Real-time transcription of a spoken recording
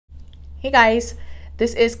Hey guys,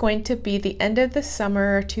 this is going to be the end of the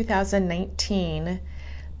summer 2019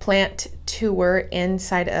 plant tour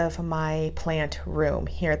inside of my plant room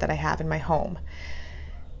here that I have in my home.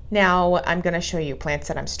 Now I'm going to show you plants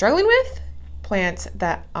that I'm struggling with, plants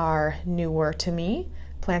that are newer to me,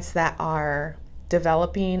 plants that are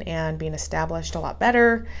developing and being established a lot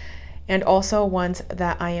better, and also ones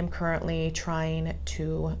that I am currently trying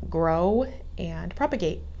to grow and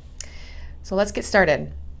propagate. So let's get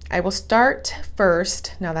started. I will start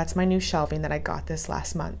first. Now that's my new shelving that I got this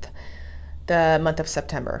last month, the month of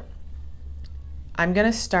September. I'm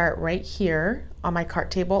gonna start right here on my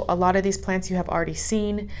cart table. A lot of these plants you have already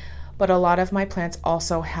seen, but a lot of my plants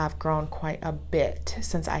also have grown quite a bit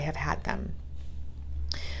since I have had them.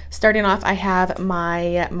 Starting off, I have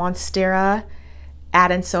my Monstera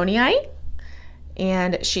Adansonii,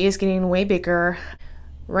 and she is getting way bigger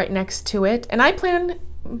right next to it. And I plan,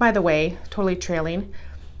 by the way, totally trailing,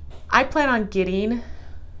 I plan on getting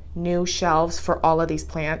new shelves for all of these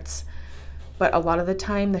plants, but a lot of the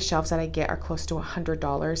time the shelves that I get are close to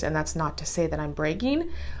 $100, and that's not to say that I'm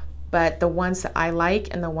bragging, but the ones that I like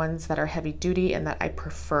and the ones that are heavy duty and that I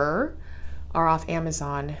prefer are off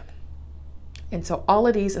Amazon. And so all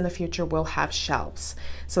of these in the future will have shelves.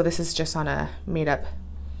 So this is just on a made up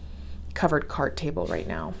covered cart table right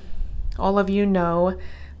now. All of you know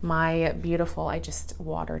my beautiful, I just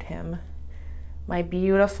watered him, my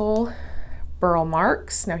beautiful burl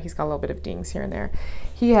marks. Now he's got a little bit of dings here and there.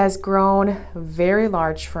 He has grown very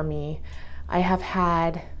large for me. I have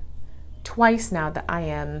had twice now that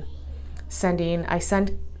I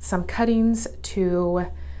send some cuttings to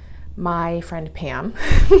my friend Pam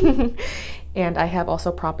and I have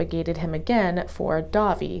also propagated him again for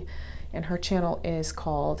Davi, and her channel is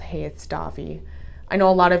called Hey It's Davi. I know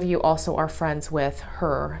a lot of you also are friends with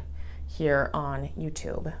her here on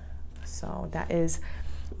YouTube. So that is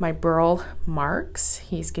my burl marks.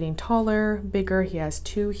 He's getting taller, bigger. He has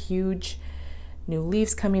two huge new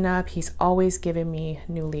leaves coming up. He's always giving me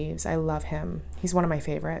new leaves. I love him. He's one of my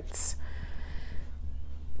favorites.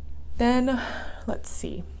 Then let's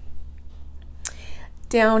see.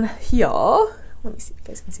 Down here, let me see if you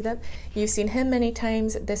guys can see that. You've seen him many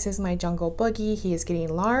times. This is my jungle boogie. He is getting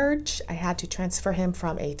large. I had to transfer him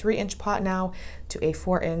from a 3-inch pot now to a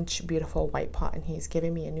 4-inch beautiful white pot, and he's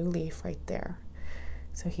giving me a new leaf right there.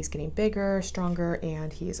 So he's getting bigger, stronger,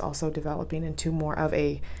 and he is also developing into more of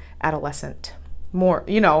a adolescent, more,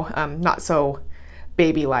 not so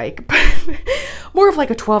baby-like, but more of like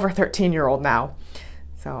a 12 or 13-year-old now.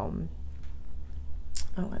 So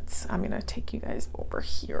I'm gonna take you guys over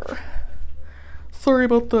here. Sorry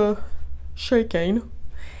about the shaking.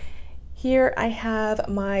 Here I have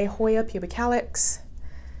my Hoya pubicalyx.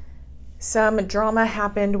 Some drama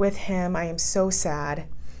happened with him. I am so sad.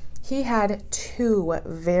 He had two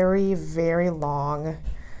very, very long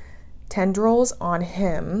tendrils on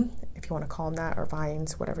him, if you want to call them that, or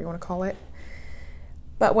vines, whatever you want to call it.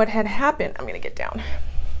 But what had happened, I'm going to get down.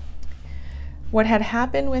 What had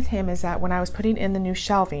happened with him is that when I was putting in the new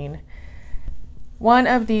shelving, one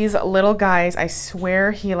of these little guys, I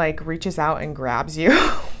swear he like reaches out and grabs you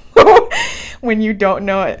when you don't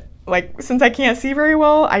know it. Like, since I can't see very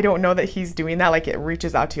well, I don't know that he's doing that. Like, it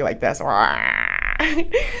reaches out to you like this.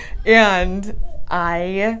 And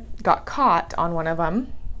I got caught on one of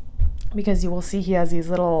them because you will see he has these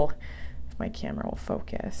little, if my camera will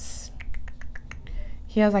focus,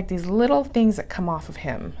 he has like these little things that come off of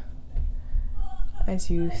him.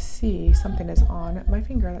 As you see, something is on my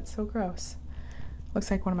finger. That's so gross. Looks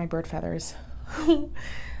like one of my bird feathers.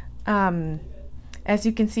 As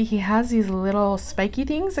you can see, he has these little spiky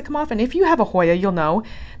things that come off. And if you have a Hoya, you'll know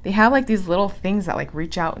they have like these little things that like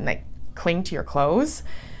reach out and like cling to your clothes.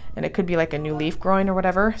 And it could be like a new leaf growing or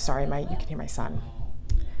whatever. Sorry, you can hear my son.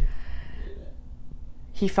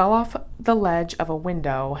 He fell off the ledge of a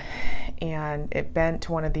window and it bent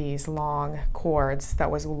one of these long cords that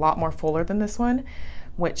was a lot more fuller than this one,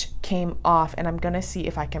 which came off, and I'm gonna see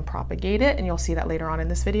if I can propagate it, and you'll see that later on in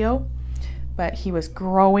this video. But he was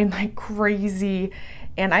growing like crazy,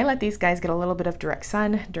 and I let these guys get a little bit of direct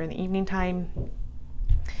sun during the evening time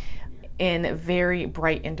in very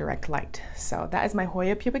bright indirect light. So that is my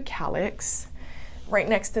Hoya pubicalyx. Right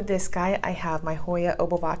next to this guy, I have my Hoya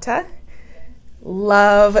obovata.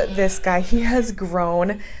 Love this guy. He has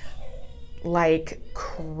grown like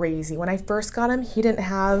crazy. When I first got him, he didn't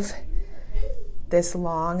have this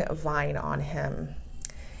long vine on him.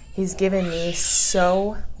 He's given me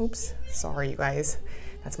oops, sorry you guys,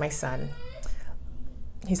 that's my son.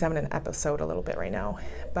 He's having an episode a little bit right now,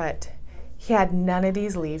 but he had none of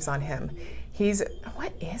these leaves on him.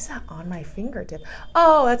 What is that on my fingertip?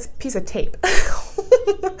 Oh, that's a piece of tape.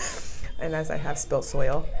 and as I have spilled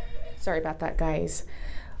soil. Sorry about that, guys.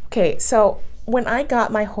 Okay, so when I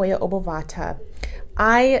got my Hoya obovata,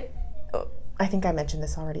 I think I mentioned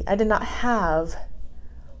this already. I did not have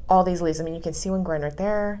all these leaves. I mean, you can see one growing right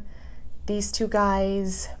there. These two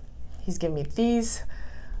guys, he's giving me these,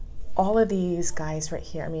 all of these guys right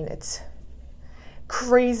here. I mean, it's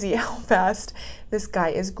crazy how fast this guy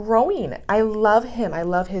is growing. I love him. I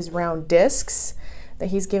love his round discs that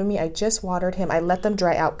he's giving me. I just watered him. I let them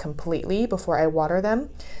dry out completely before I water them,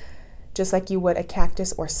 just like you would a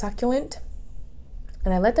cactus or succulent.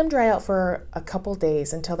 And I let them dry out for a couple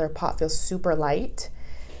days until their pot feels super light.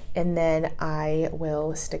 And then I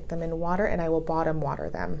will stick them in water and I will bottom water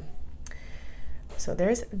them. So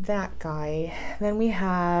there's that guy. Then we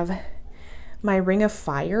have my ring of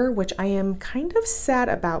fire, which I am kind of sad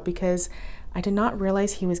about because I did not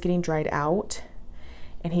realize he was getting dried out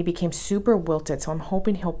and he became super wilted. So I'm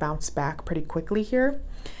hoping he'll bounce back pretty quickly here.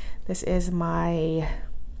 This is my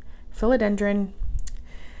philodendron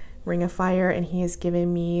ring of fire, and he is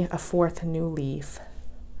giving me a fourth new leaf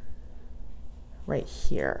right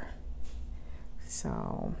here.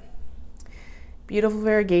 So beautiful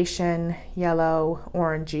variegation, yellow,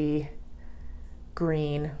 orangey,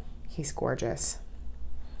 green. He's gorgeous.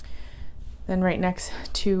 Then right next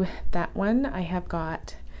to that one, I have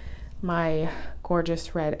got my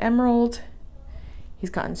gorgeous red emerald.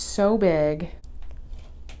 He's gotten so big.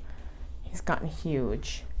 He's gotten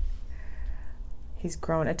huge. He's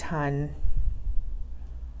grown a ton.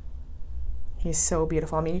 He's so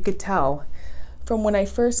beautiful. I mean, you could tell from when I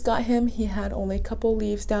first got him, he had only a couple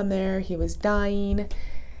leaves down there. He was dying.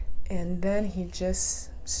 And then he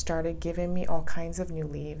just started giving me all kinds of new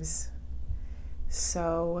leaves.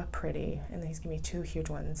 So pretty. And then he's giving me two huge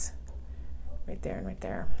ones right there and right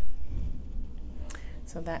there.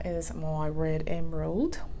 So that is my red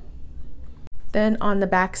emerald. Then on the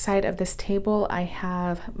back side of this table, I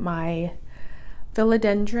have my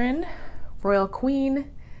philodendron royal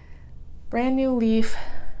queen, brand new leaf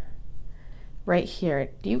right here.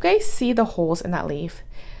 Do you guys see the holes in that leaf?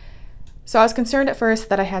 So I was concerned at first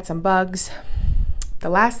that I had some bugs. The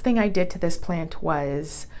last thing I did to this plant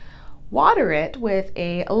was water it with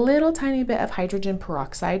a little tiny bit of hydrogen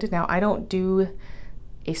peroxide. Now I don't do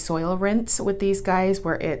a soil rinse with these guys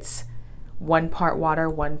where it's 1 part water,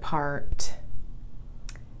 1 part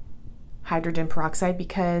hydrogen peroxide,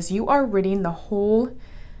 because you are ridding the whole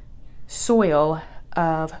soil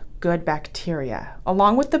of good bacteria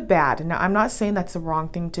along with the bad. Now, I'm not saying that's the wrong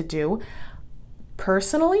thing to do.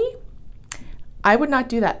 Personally, I would not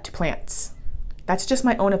do that to plants. That's just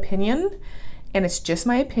my own opinion, and it's just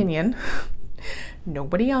my opinion.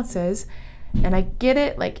 Nobody else's. And I get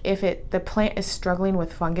it, like if the plant is struggling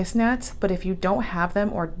with fungus gnats, but if you don't have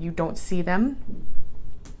them or you don't see them,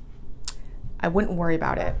 I wouldn't worry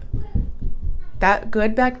about it. That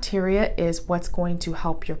good bacteria is what's going to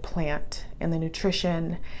help your plant and the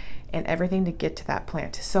nutrition and everything to get to that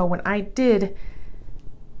plant. So when I did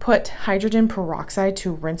put hydrogen peroxide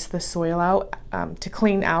to rinse the soil out, to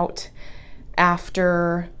clean out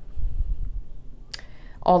after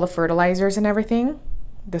all the fertilizers and everything,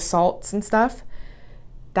 the salts and stuff,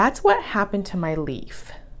 that's what happened to my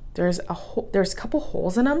leaf. There's a couple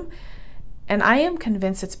holes in them, and I am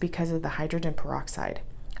convinced it's because of the hydrogen peroxide.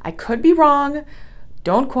 I could be wrong.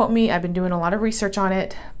 Don't quote me. I've been doing a lot of research on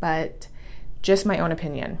it, but just my own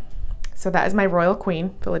opinion. So that is my royal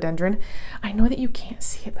queen, philodendron. I know that you can't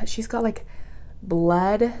see it, but she's got like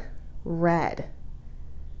blood red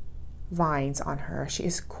vines on her. She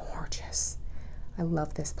is gorgeous. I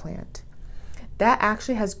love this plant. That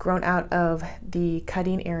actually has grown out of the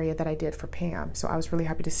cutting area that I did for Pam. So I was really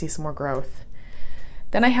happy to see some more growth.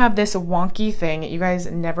 Then I have this wonky thing. You guys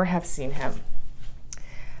never have seen him.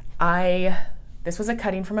 This was a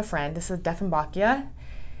cutting from a friend. This is Dieffenbachia.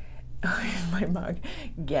 My mug,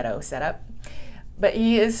 ghetto setup. But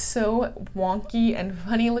he is so wonky and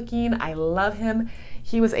funny looking. I love him.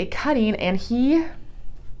 He was a cutting, and I'm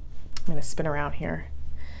gonna spin around here.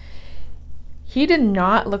 He did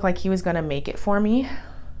not look like he was gonna make it for me.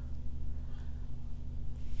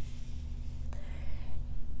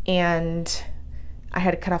 And I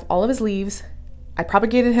had to cut off all of his leaves. I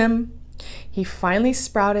propagated him. He finally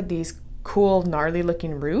sprouted these cool, gnarly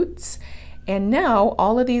looking roots. And now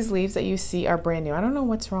all of these leaves that you see are brand new. I don't know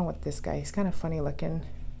what's wrong with this guy. He's kind of funny looking,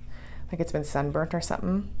 like it's been sunburnt or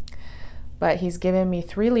something. But he's given me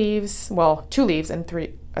 3 leaves, well, 2 leaves and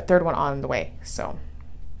a third one on the way. So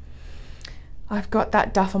I've got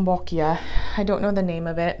that Dieffenbachia. I don't know the name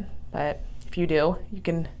of it, but if you do, you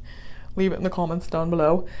can leave it in the comments down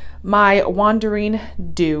below. My wandering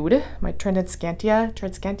dude, my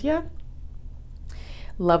Tridescantia.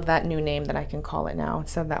 Love that new name that I can call it now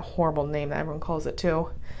instead of that horrible name that everyone calls it too.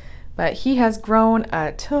 But he has grown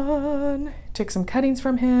a ton. Took some cuttings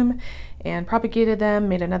from him and propagated them,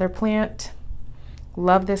 made another plant.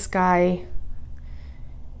 Love this guy.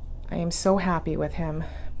 I am so happy with him.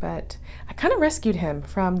 But I kind of rescued him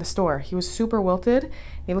from the store. He was super wilted.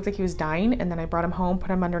 He looked like he was dying, and then I brought him home, put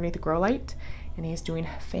him underneath the grow light, and he's doing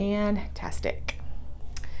fantastic.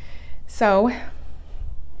 So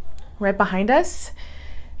right behind us,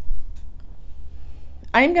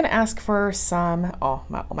 I'm gonna ask for some,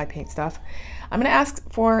 my paint stuff. I'm gonna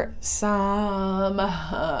ask for some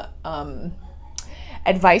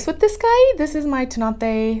advice with this guy. This is my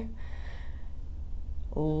Tenante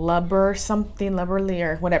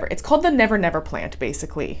Lubberly, whatever. It's called the Never Never plant,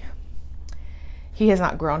 basically. He has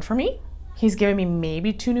not grown for me. He's given me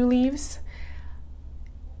maybe 2 new leaves.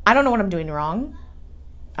 I don't know what I'm doing wrong.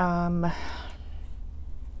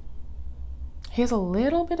 He has a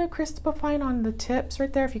little bit of crispifying on the tips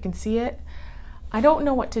right there, if you can see it. I don't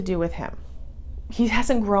know what to do with him. He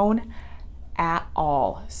hasn't grown at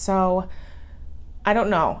all. So I don't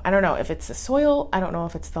know. I don't know if it's the soil. I don't know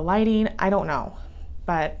if it's the lighting. I don't know.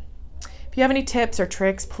 But if you have any tips or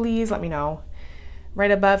tricks, please let me know. Right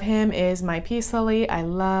above him is my peace lily. I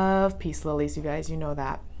love peace lilies, you guys. You know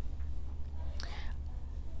that.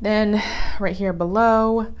 Then right here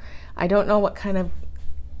below, I don't know what kind of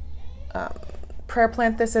prayer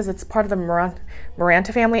plant this is. It's part of the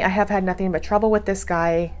Maranta family. I have had nothing but trouble with this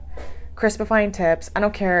guy. Crispifying tips. I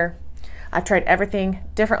don't care. I've tried everything.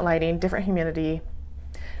 Different lighting, different humidity,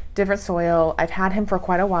 different soil. I've had him for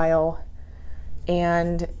quite a while.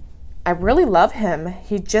 And I really love him.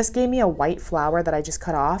 He just gave me a white flower that I just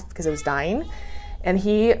cut off because it was dying. And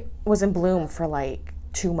he was in bloom for like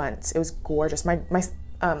 2 months. It was gorgeous. My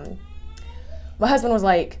husband was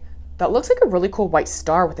like, that looks like a really cool white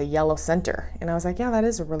star with a yellow center. And I was like, yeah, that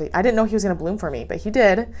is a really, I didn't know he was gonna bloom for me, but he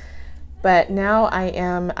did. But now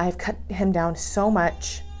I've cut him down so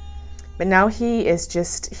much. But now he is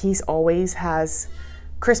just, he's always has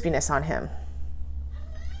crispiness on him.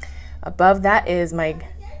 Above that is my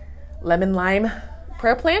lemon lime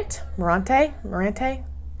prayer plant, Marante.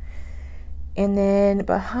 And then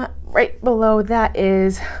right below that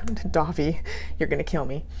is Davi. You're gonna kill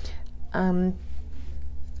me.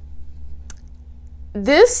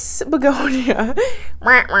 This begonia,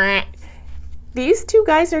 these 2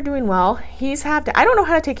 guys are doing well. I don't know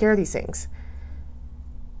how to take care of these things.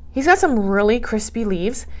 He's got some really crispy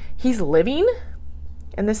leaves. He's living.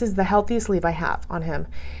 And this is the healthiest leaf I have on him.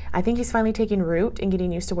 I think he's finally taking root and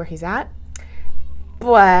getting used to where he's at.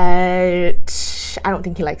 But I don't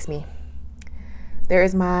think he likes me. There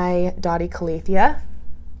is my Dottie Calathea.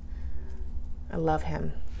 I love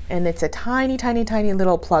him. And it's a tiny, tiny, tiny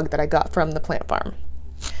little plug that I got from the plant farm.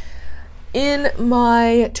 In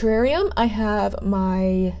my terrarium, I have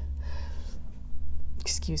my,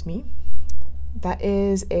 that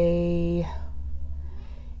is a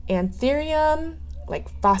Anthurium,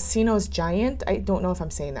 like Fascino's Giant. I don't know if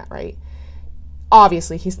I'm saying that right.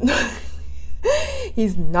 Obviously, he's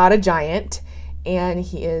not a giant, and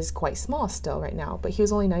he is quite small still right now, but he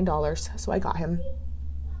was only $9, so I got him.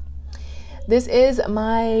 This is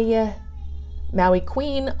my Maui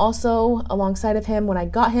Queen, also alongside of him. When I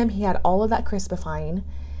got him, he had all of that crispifying.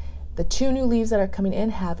 The 2 new leaves that are coming in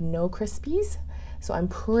have no crispies, so I'm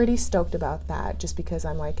pretty stoked about that, just because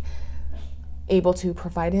I'm like able to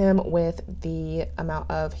provide him with the amount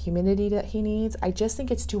of humidity that he needs. I just think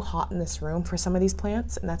it's too hot in this room for some of these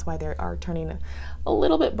plants, and that's why they are turning a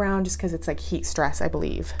little bit brown, just because it's like heat stress, I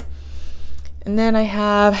believe. And then I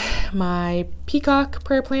have my peacock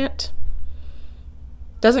prayer plant.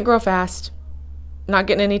 Doesn't grow fast, not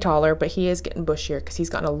getting any taller, but he is getting bushier because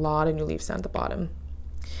he's gotten a lot of new leaves down at the bottom.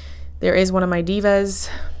 There is one of my divas.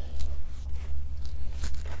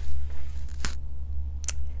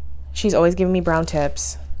 She's always giving me brown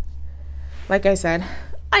tips. Like I said,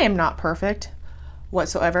 I am not perfect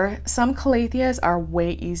whatsoever. Some calatheas are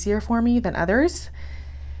way easier for me than others.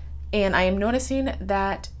 And I am noticing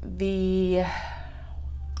that the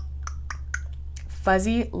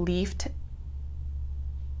fuzzy leafed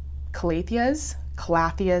calatheas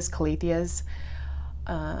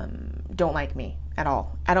don't like me at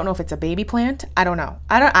all. I don't know if it's a baby plant. I don't know.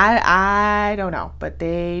 I don't know, but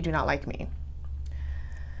they do not like me.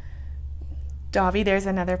 Davi, there's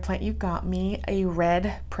another plant you got me, a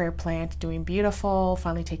red prayer plant, doing beautiful,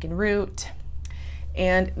 finally taking root.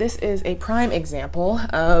 And this is a prime example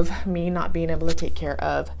of me not being able to take care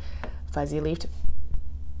of fuzzy leafed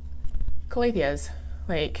calatheas.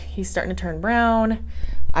 Like, he's starting to turn brown.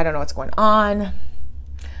 I don't know what's going on.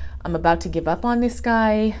 I'm about to give up on this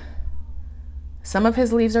guy. Some of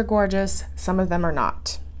his leaves are gorgeous, some of them are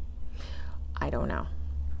not. I don't know.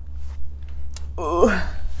 Ugh,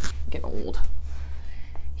 get old.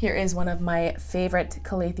 Here is one of my favorite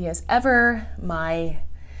calatheas ever, my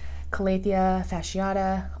Calathea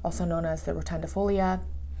fasciata, also known as the rotundifolia.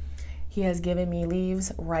 He has given me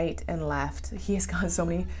leaves right and left. He has got so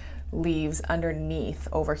many leaves underneath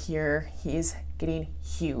over here. He is getting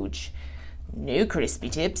huge. No crispy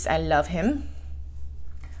tips, I love him.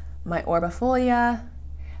 My orbifolia,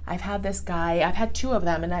 I've had this guy, I've had two of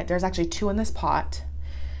them, and there's actually two in this pot.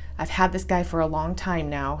 I've had this guy for a long time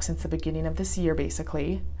now, since the beginning of this year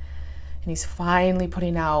basically, and he's finally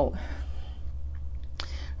putting out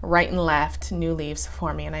right and left new leaves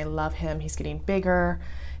for me, and I love him. He's getting bigger.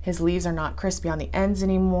 His leaves are not crispy on the ends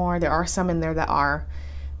anymore. There are some in there that are,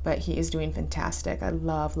 but he is doing fantastic. I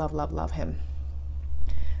love, love, love, love him.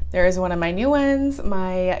 There is one of my new ones,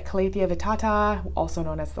 my Calathea vittata, also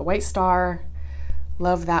known as the white star.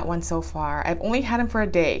 Love that one so far. I've only had him for a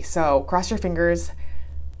day, so cross your fingers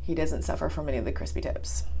he doesn't suffer from any of the crispy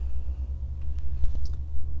tips.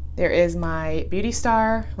 There is my beauty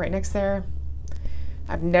star right next there.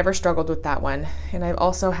 I've never struggled with that one. And I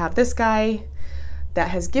also have this guy that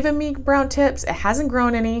has given me brown tips. It hasn't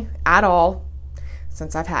grown any at all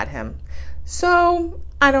since I've had him. So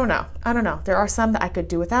I don't know. I don't know. There are some that I could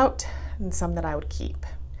do without and some that I would keep,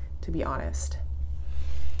 to be honest.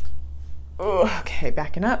 Oh, okay,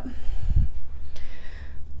 backing up.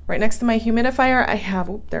 Right next to my humidifier, I have,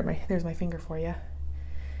 there's my finger for you.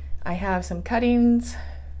 I have some cuttings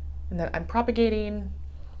and that I'm propagating.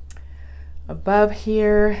 Above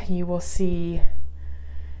here, you will see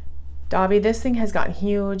Davi. This thing has gotten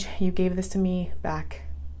huge. You gave this to me back.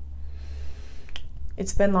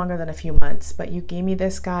 It's been longer than a few months, but you gave me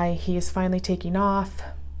this guy. He is finally taking off.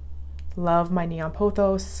 Love my neon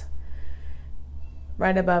pothos.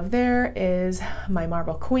 Right above there is my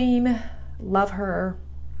marble queen. Love her.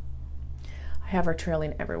 I have her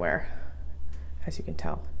trailing everywhere, as you can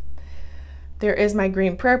tell. There is my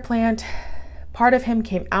green prayer plant. Part of him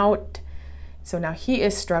came out, so now he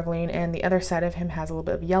is struggling, and the other side of him has a little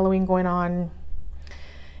bit of yellowing going on.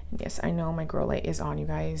 And yes, I know my grow light is on, you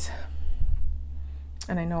guys.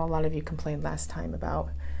 And I know a lot of you complained last time about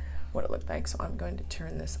what it looked like, so I'm going to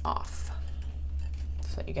turn this off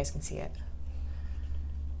so that you guys can see it.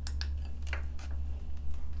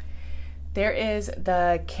 There is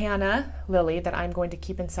the canna lily that I'm going to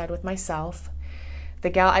keep inside with myself. The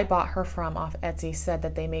gal I bought her from off Etsy said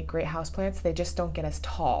that they make great houseplants. They just don't get as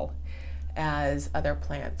tall as other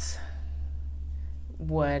plants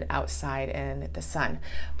would outside in the sun.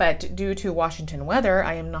 But due to Washington weather,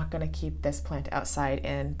 I am not going to keep this plant outside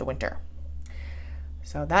in the winter.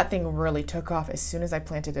 So that thing really took off as soon as I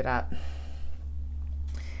planted it up.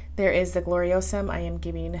 There is the Gloriosum I am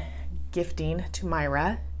gifting to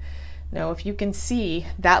Myra. Now, if you can see,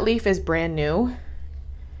 that leaf is brand new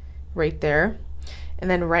right there. And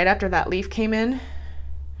then right after that leaf came in,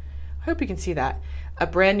 I hope you can see that, a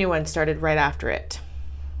brand new one started right after it.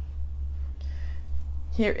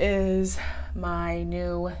 Here is my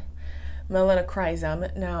new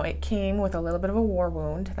melanochrysum. Now, it came with a little bit of a war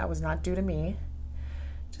wound. That was not due to me.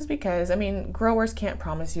 Just because, I mean, growers can't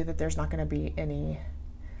promise you that there's not going to be any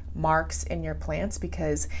marks in your plants,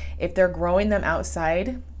 because if they're growing them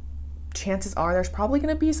outside, chances are there's probably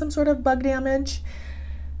going to be some sort of bug damage.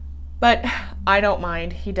 But I don't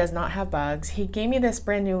mind. He does not have bugs. He gave me this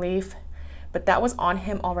brand new leaf, but that was on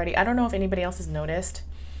him already. I don't know if anybody else has noticed.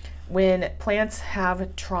 When plants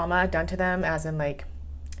have trauma done to them, as in like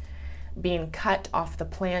being cut off the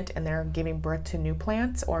plant and they're giving birth to new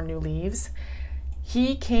plants or new leaves,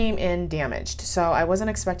 he came in damaged. So I wasn't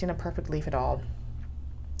expecting a perfect leaf at all.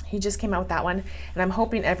 He just came out with that one, and I'm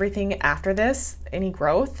hoping everything after this, any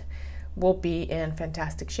growth, will be in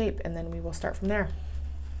fantastic shape, and then we will start from there.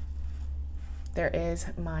 There is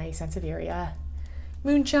my Sansevieria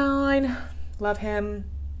Moonshine. Love him.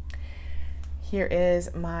 Here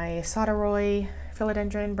is my Soderoy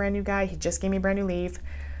Philodendron, brand new guy. He just gave me a brand new leaf.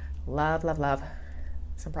 Love, love, love.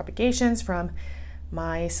 Some propagations from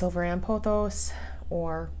my Silver Ann Pothos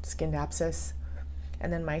or Scindapsus,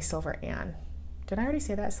 and then my Silver Ann. Did I already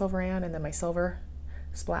say that? Silver Ann, and then my Silver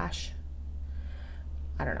Splash.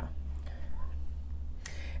 I don't know.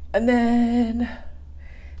 And then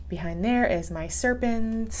behind there is my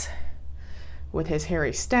Serpent with his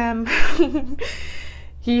hairy stem.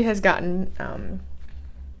 He has gotten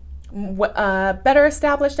better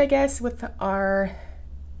established, I guess, with our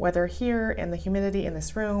weather here and the humidity in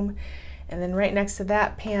this room. And then right next to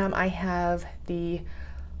that, Pam, I have the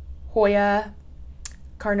Hoya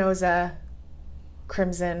Carnosa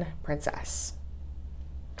Crimson Princess.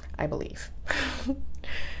 I believe.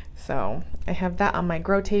 So I have that on my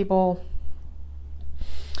grow table.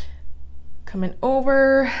 Coming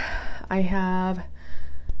over, I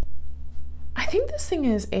think this thing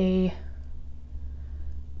is is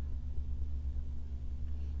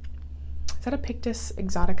that a Pictus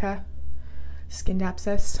exotica?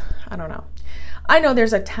 Skindapsis? I don't know. I know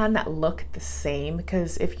there's a ton that look the same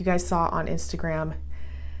because if you guys saw on Instagram,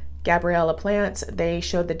 Gabriella Plants, they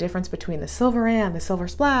showed the difference between the Silver Ann, the Silver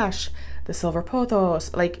Splash, the Silver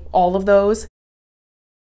Pothos, like all of those.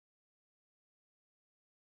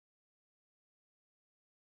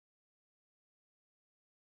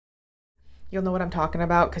 You'll know what I'm talking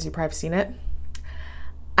about because you probably have seen it.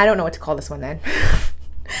 I don't know what to call this one then.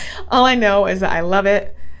 All I know is that I love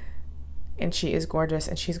it and she is gorgeous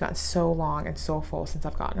and she's gotten so long and so full since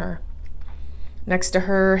I've gotten her. Next to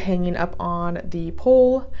her, hanging up on the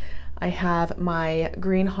pole, I have my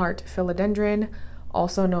green heart philodendron,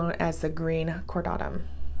 also known as the green cordatum.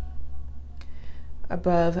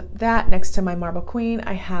 Above that, next to my marble queen,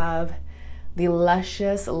 I have the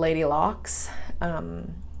luscious Lady Locks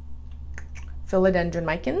philodendron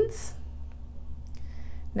micans.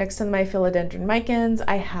 Next to my philodendron micans,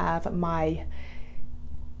 I have my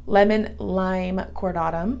lemon lime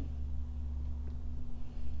cordatum.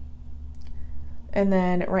 And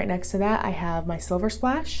then right next to that, I have my Silver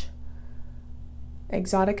Splash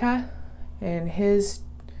exotica, and his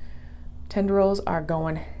tendrils are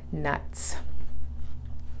going nuts.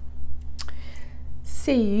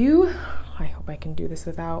 So I hope I can do this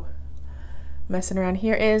without messing around.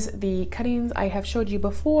 Here is the cuttings I have showed you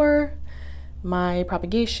before. My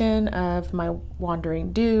propagation of my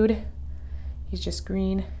wandering dude. He's just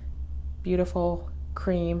green, beautiful,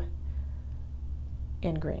 cream,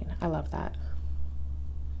 and green. I love that.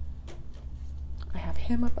 I have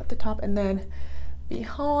him up at the top, and then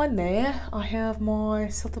behind there I have my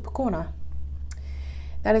Siltepecana.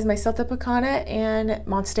 That is my Siltepecana and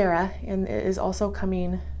Monstera, and it is also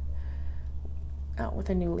coming out with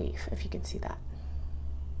a new leaf, if you can see that.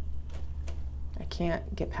 I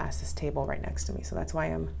can't get past this table right next to me, so that's why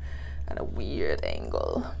I'm at a weird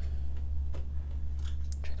angle.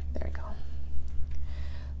 There we go.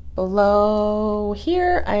 Below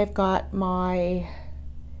here, I've got my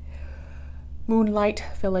Moonlight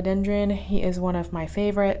philodendron. He is one of my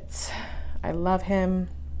favorites. I love him.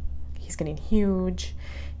 He's getting huge.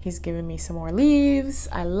 He's giving me some more leaves.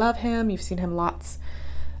 I love him. You've seen him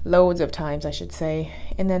loads of times, I should say.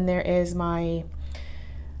 And then there is my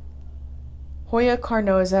Hoya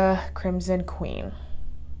carnosa Crimson Queen.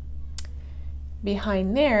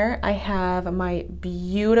 Behind there, I have my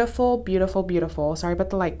beautiful, beautiful, beautiful, sorry about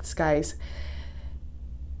the lights, guys,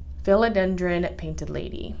 philodendron Painted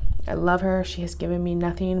Lady. I love her. She has given me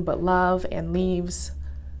nothing but love and leaves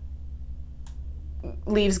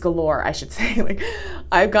galore, I should say. Like,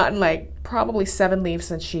 I've gotten like probably 7 leaves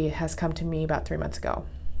since she has come to me about 3 months ago.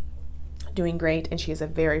 Doing great, and she is a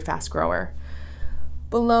very fast grower.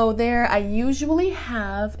 Below there, I usually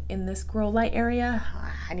have in this grow light area,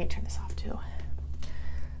 I need to turn this off too.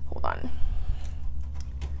 Hold on.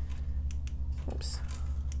 Oops.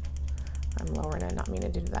 I'm lowering it, not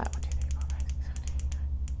meaning to do that. 1, 2,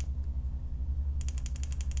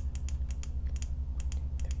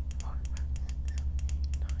 3, 4, 5, 6,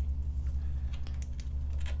 7,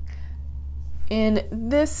 8, 9. In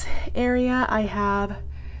this area, I have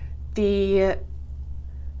the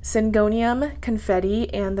Syngonium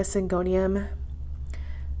Confetti and the Syngonium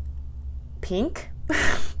Pink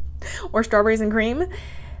or Strawberries and Cream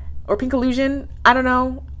or Pink Illusion. I don't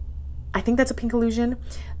know. I think that's a Pink Illusion.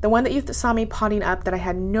 The one that you saw me potting up that I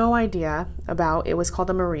had no idea about, it was called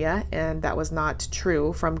a Maria, and that was not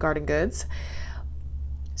true from Garden Goods.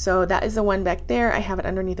 So that is the one back there. I have it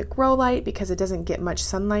underneath a grow light because it doesn't get much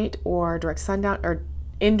sunlight or direct sundown or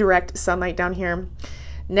indirect sunlight down here.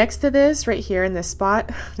 Next to this, right here in this spot,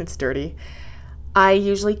 it's dirty, I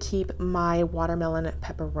usually keep my watermelon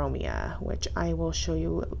peperomia, which I will show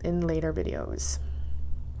you in later videos.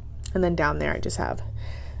 And then down there, I just have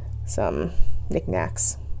some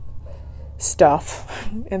knickknacks stuff,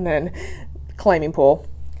 and then climbing pole.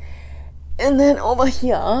 And then over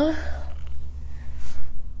here, I'm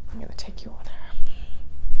gonna take you over there.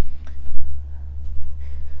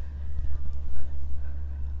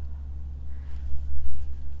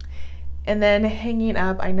 And then hanging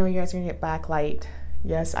up, I know you guys are gonna get backlight.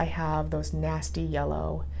 Yes, I have those nasty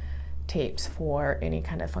yellow tapes for any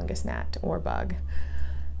kind of fungus gnat or bug.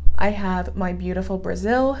 I have my beautiful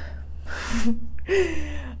Brazil.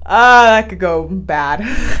 That could go bad.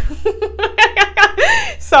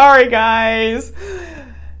 Sorry, guys.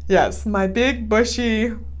 Yes, my big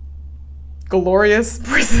bushy glorious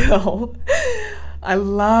Brazil. I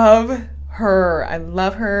love her. I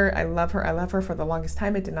love her. I love her. I love her. For the longest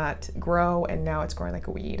time, it did not grow, and now it's growing like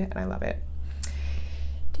a weed, and I love it.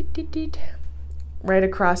 Right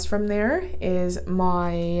across from there is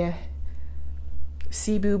my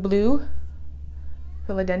Cebu blue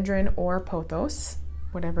philodendron or pothos,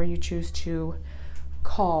 whatever you choose to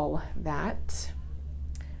call that.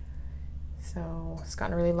 So it's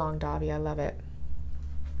gotten really long, Davi. I love it.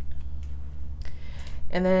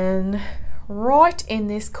 And then right in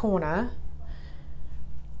this corner,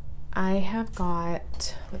 I have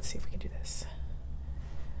got, let's see if we can do this,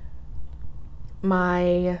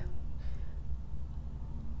 my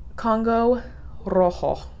Congo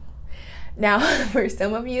Rojo. Now, for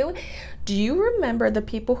some of you, do you remember the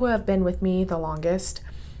people who have been with me the longest?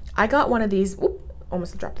 I got one of these,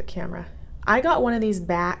 almost dropped the camera. I got one of these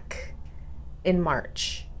back in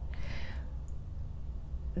March.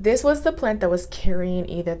 This was the plant that was carrying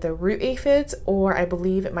either the root aphids or I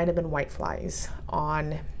believe it might have been whiteflies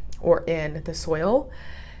on or in the soil.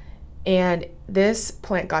 And this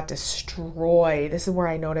plant got destroyed. This is where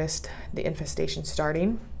I noticed the infestation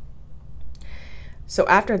starting. So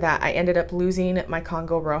after that, I ended up losing my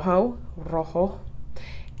Congo Rojo.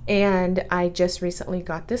 And I just recently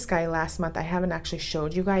got this guy last month. I haven't actually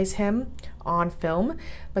showed you guys him on film,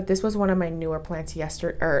 but this was one of my newer plants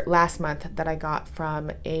last month that I got from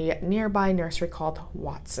a nearby nursery called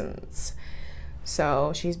Watson's.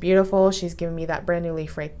 So she's beautiful. She's giving me that brand new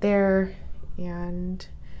leaf right there, and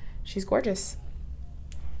she's gorgeous.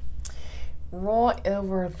 Right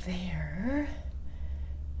over there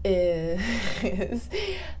is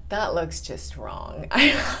that looks just wrong.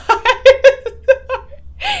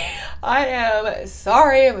 I am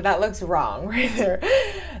sorry, but that looks wrong right there.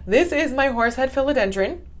 This is my horsehead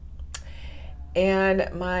philodendron. And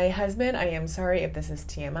my husband, I am sorry if this is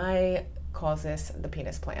TMI, calls this the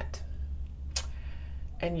penis plant.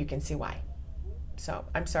 And you can see why. So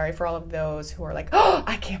I'm sorry for all of those who are like, oh,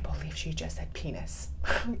 I can't believe she just said penis.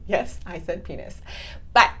 Yes, I said penis.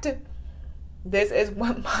 But this is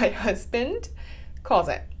what my husband calls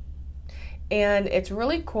it. And it's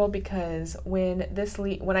really cool because when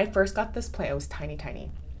I first got this plant, it was tiny,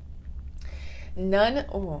 tiny.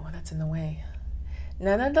 Oh, that's in the way.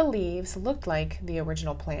 None of the leaves looked like the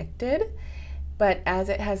original plant did, but as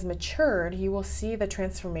it has matured, you will see the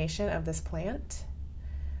transformation of this plant.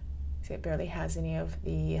 See, it barely has any of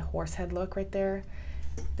the horsehead look right there.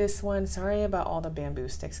 This one, sorry about all the bamboo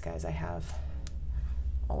sticks, guys. I have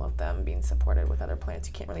all of them being supported with other plants.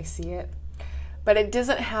 You can't really see it. But it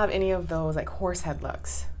doesn't have any of those like horsehead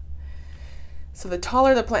looks. So the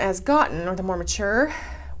taller the plant has gotten, or the more mature,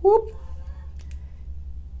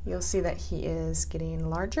 you'll see that he is getting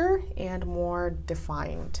larger and more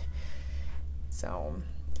defined. So,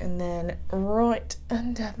 and then right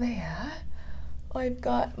under there, I've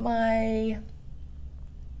got my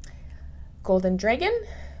golden dragon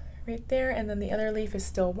right there, and then the other leaf is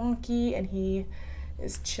still wonky, and he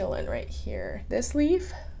is chilling right here. This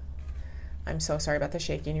leaf, I'm so sorry about the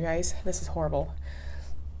shaking, you guys. This is horrible.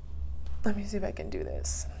 Let me see if I can do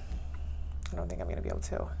this. I don't think I'm gonna be able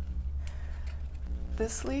to.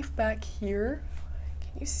 This leaf back here,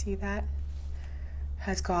 can you see that?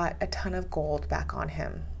 Has got a ton of gold back on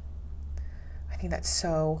him. I think that's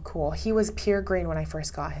so cool. He was pure green when I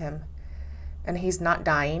first got him, and he's not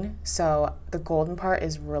dying, so the golden part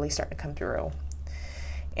is really starting to come through.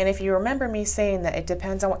 And if you remember me saying that it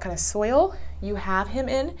depends on what kind of soil you have him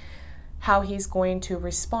in, how he's going to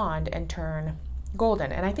respond and turn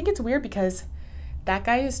golden. And I think it's weird because that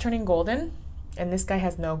guy is turning golden and this guy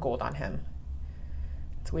has no gold on him.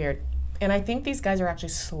 It's weird. And I think these guys are actually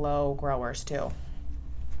slow growers too.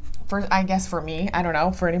 I guess for me, I don't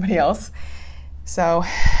know, for anybody else. So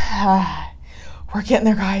we're getting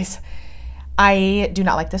there, guys. I do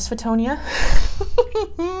not like this Photonia.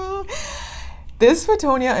 This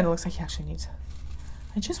Photonia, and it looks like he actually needs,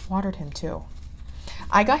 I just watered him too.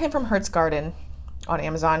 I got him from Hertz Garden on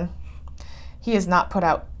Amazon. He has not put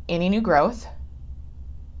out any new growth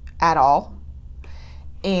at all,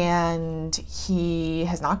 and he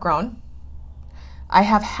has not grown. I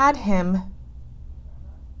have had him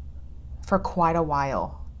for quite a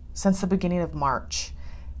while, since the beginning of March.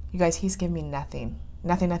 You guys, he's given me nothing.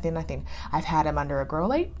 Nothing, nothing, nothing. I've had him under a grow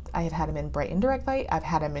light. I have had him in bright indirect light. I've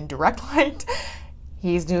had him in direct light.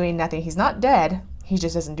 He's doing nothing. He's not dead. He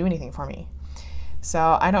just doesn't do anything for me.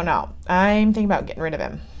 So I don't know. I'm thinking about getting rid of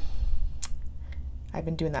him. I've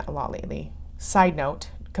been doing that a lot lately. Side note,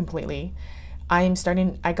 completely.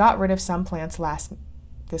 I got rid of some plants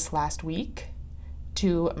this last week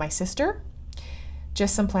to my sister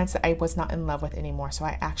just some plants that I was not in love with anymore. So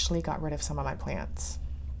I actually got rid of some of my plants.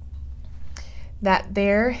 That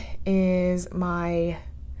there is my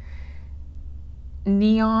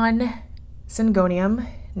neon syngonium.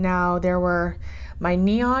 Now there were my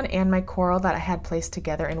neon and my coral that I had placed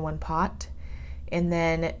together in one pot, and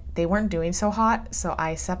then they weren't doing so hot, so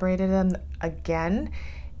I separated them again,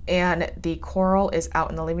 and the coral is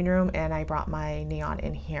out in the living room, and I brought my neon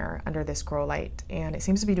in here under this grow light, and it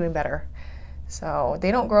seems to be doing better. So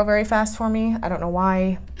they don't grow very fast for me. I don't know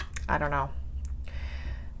why. I don't know.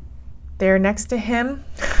 There next to him,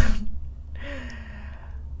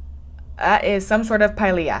 that is some sort of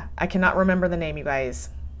pilea. I cannot remember the name, you guys.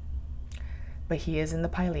 But he is in the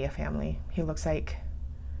pilea family. He looks like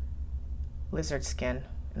lizard skin,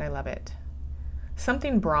 and I love it.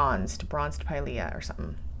 Something bronzed pilea or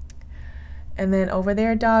something. And then over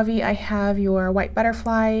there, Davi, I have your white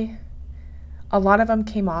butterfly. A lot of them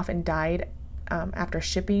came off and died after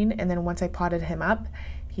shipping, and then once I potted him up,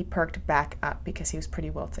 he perked back up because he was pretty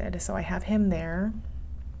wilted. So I have him there.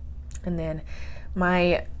 And then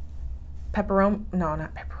my peperomia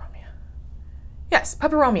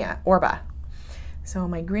orba. So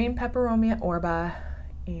my green peperomia orba,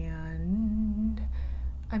 and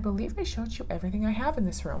I believe I showed you everything I have in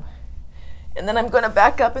this room. And then I'm going to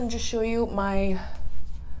back up and just show you my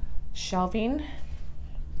shelving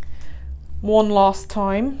one last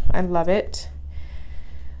time. I love it.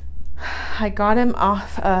 I got him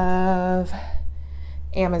off of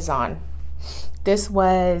Amazon. This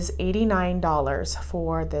was $89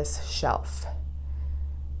 for this shelf.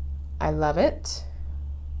 I love it.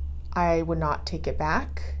 I would not take it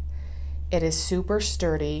back. It is super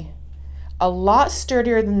sturdy. A lot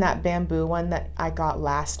sturdier than that bamboo one that I got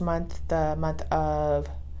last month, the month of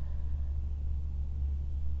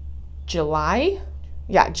July.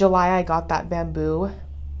 Yeah, July I got that bamboo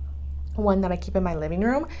one that I keep in my living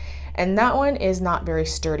room, and that one is not very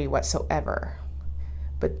sturdy whatsoever.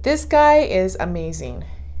 But this guy is amazing.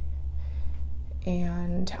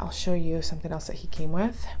 And I'll show you something else that he came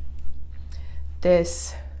with.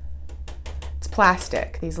 It's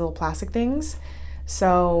plastic, these little plastic things.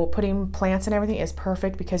 So putting plants and everything is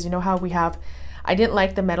perfect, because you know how I didn't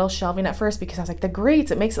like the metal shelving at first because I was like, the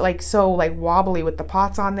grates, it makes it like so like wobbly with the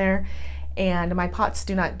pots on there. And my pots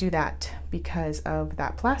do not do that because of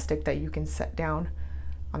that plastic that you can set down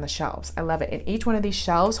on the shelves. I love it. And each one of these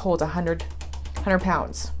shelves holds 100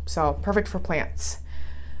 pounds. So perfect for plants.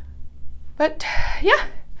 But yeah,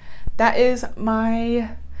 that is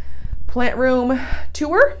my plant room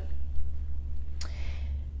tour.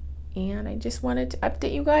 And I just wanted to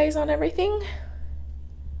update you guys on everything.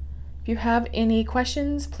 If you have any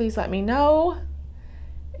questions, please let me know.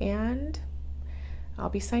 And I'll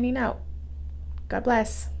be signing out. God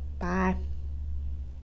bless. Bye.